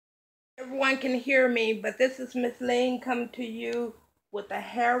Everyone can hear me, but this is Miss Lane coming to you with a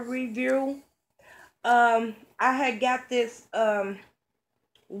hair review. I had got this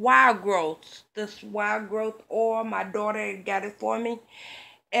wild growth oil. My daughter got it for me,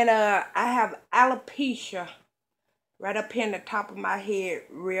 and I have alopecia right up here in the top of my head,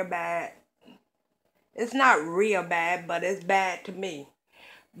 real bad. It's not real bad, but it's bad to me.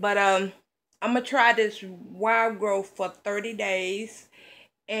 But I'm gonna try this wild growth for 30 days,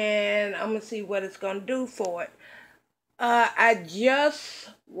 and I'm gonna see what it's gonna do for it. I just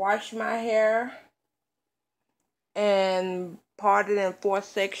washed my hair and parted in 4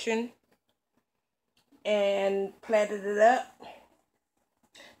 sections and plaited it up.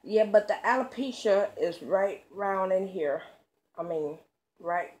 Yeah, but the alopecia is right round in here. I mean,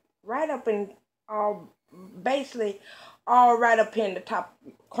 right, right up in all, basically, all right up in the top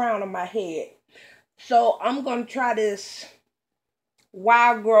crown of my head. So I'm gonna try this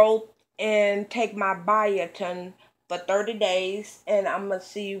wild growth and take my biotin for 30 days, and I'm gonna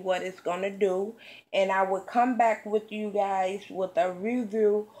see what it's gonna do, and I will come back with you guys with a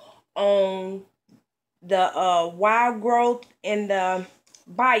review on the wild growth and the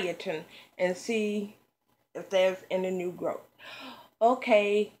biotin and see if there's any new growth.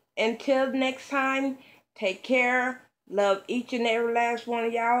 Okay, until next time, take care. Love each and every last one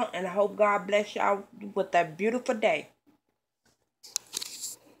of y'all, and I hope God bless y'all with a beautiful day.